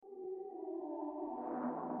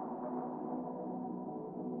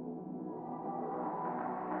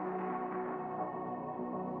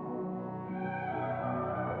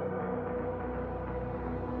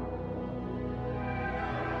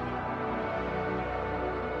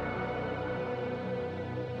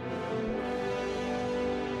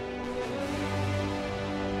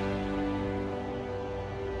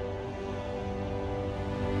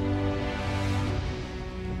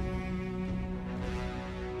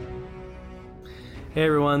Hey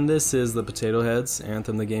everyone, this is the Potato Heads,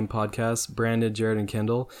 Anthem the Game podcast. Brandon, Jared, and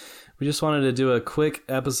Kendall. We just wanted to do a quick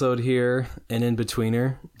episode here, an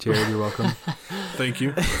in-betweener. Jared, you're welcome. Thank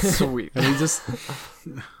you. Sweet. And we just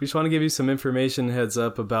want to give you some information, heads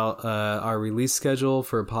up, about our release schedule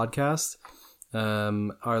for a podcast.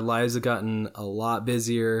 Our lives have gotten a lot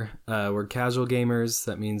busier. We're casual gamers.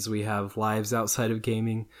 That means we have lives outside of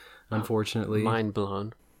gaming, unfortunately. Mind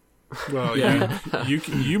blown. Well, yeah,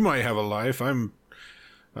 you might have a life.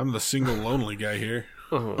 I'm the single lonely guy here.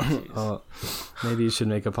 Oh, maybe you should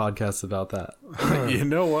make a podcast about that. You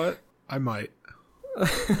know what? I might.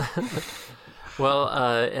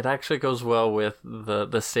 Well, it actually goes well with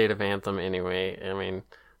the state of Anthem anyway. I mean,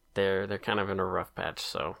 they're kind of in a rough patch,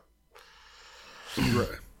 so.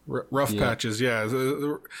 Rough patches, yeah.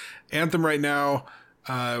 Anthem right now,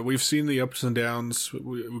 we've seen the ups and downs.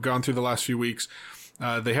 We've gone through the last few weeks.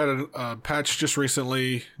 They had a patch just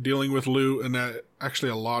recently dealing with loot and actually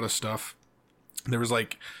a lot of stuff. There was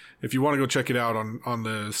if you want to go check it out on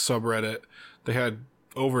the subreddit, they had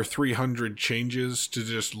over 300 changes to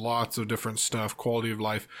just lots of different stuff, quality of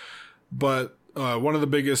life. But one of the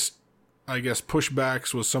biggest, I guess,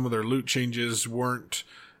 pushbacks was some of their loot changes weren't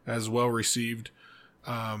as well received.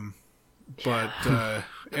 But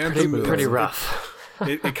Anthem, pretty rough.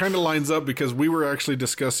 It kind of lines up because we were actually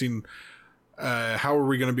discussing how are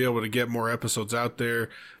we going to be able to get more episodes out there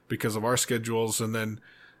because of our schedules, and then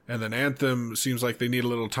Anthem seems like they need a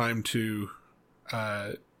little time to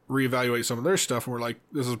reevaluate some of their stuff, and we're like,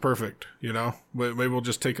 this is perfect, maybe we'll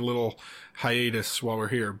just take a little hiatus while we're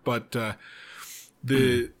here. But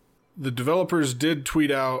the developers did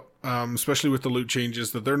tweet out, especially with the loot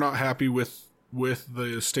changes, that they're not happy with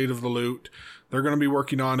the state of the loot. They're going to be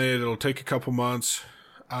working on it. It'll take a couple months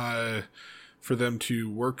for them to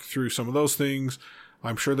work through some of those things.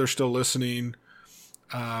 I'm sure they're still listening.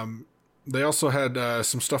 They also had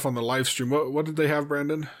some stuff on the live stream. What did they have,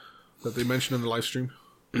 Brandon, that they mentioned in the live stream?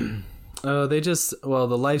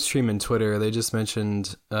 The live stream and Twitter, they just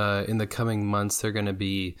mentioned in the coming months they're going to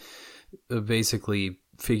be basically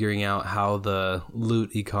figuring out how the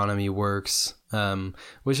loot economy works,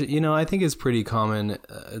 which, I think is pretty common.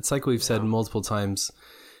 It's like we've said multiple times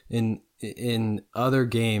in other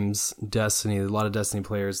games, Destiny, a lot of Destiny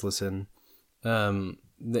players listen.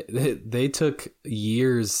 They took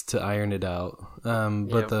years to iron it out,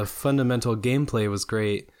 but the fundamental gameplay was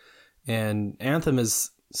great, and Anthem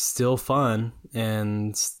is still fun,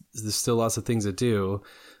 and there's still lots of things to do,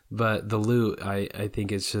 but the loot, I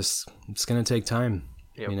think it's going to take time,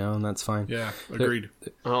 and that's fine. Yeah, agreed.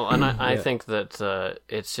 Well, and I think that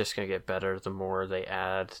it's just going to get better the more they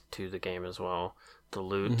add to the game as well. The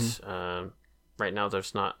loot, right now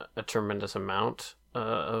there's not a tremendous amount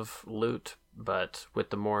of loot, but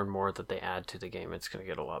with the more and more that they add to the game, it's going to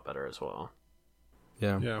get a lot better as well.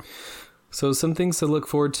 Yeah. So some things to look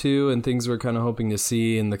forward to and things we're kind of hoping to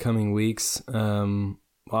see in the coming weeks.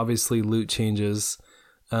 Obviously, loot changes.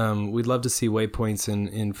 We'd love to see waypoints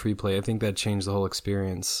in free play. I think that changed the whole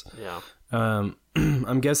experience. Yeah.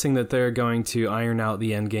 I'm guessing that they're going to iron out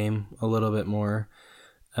the end game a little bit more.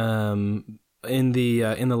 In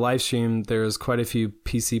the live stream, there's quite a few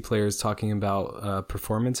PC players talking about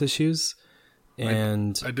performance issues,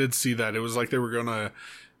 and I did see that. It was like they were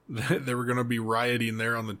gonna be rioting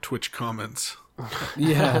there on the Twitch comments.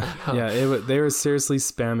 They were seriously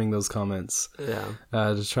spamming those comments.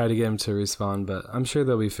 To try to get them to respond, but I'm sure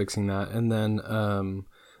they'll be fixing that. And then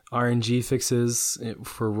RNG fixes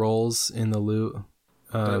for roles in the loot.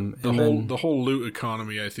 The whole loot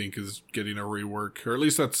economy, I think, is getting a rework, or at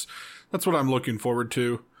least that's what I'm looking forward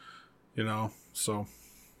to, so.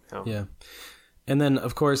 Yeah. And then,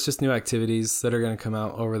 of course, just new activities that are going to come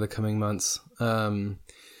out over the coming months. The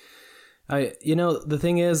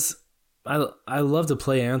thing is, I love to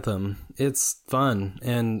play Anthem. It's fun,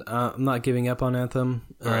 and I'm not giving up on Anthem.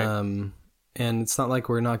 Right. And it's not like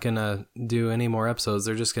we're not going to do any more episodes.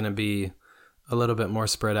 They're just going to be a little bit more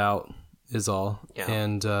spread out is all. Yeah.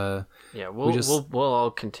 And we'll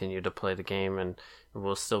all continue to play the game, and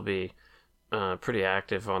we'll still be pretty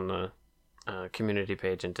active on the community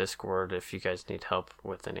page and Discord if you guys need help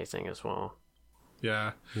with anything as well.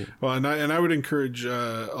 Yeah. Well, and I would encourage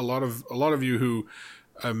a lot of you who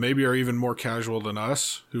maybe are even more casual than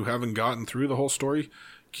us, who haven't gotten through the whole story,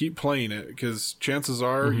 keep playing it, because chances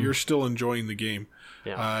are you're still enjoying the game.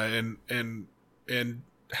 Yeah. And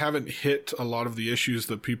haven't hit a lot of the issues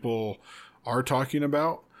that people are talking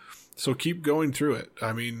about. So keep going through it.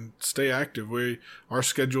 I mean, stay active. Our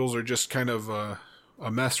schedules are just kind of a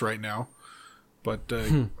mess right now, but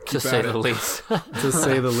to say the least. To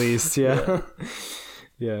say the least, yeah.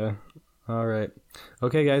 Yeah. All right.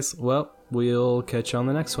 Okay, guys. Well, we'll catch you on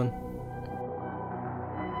the next one.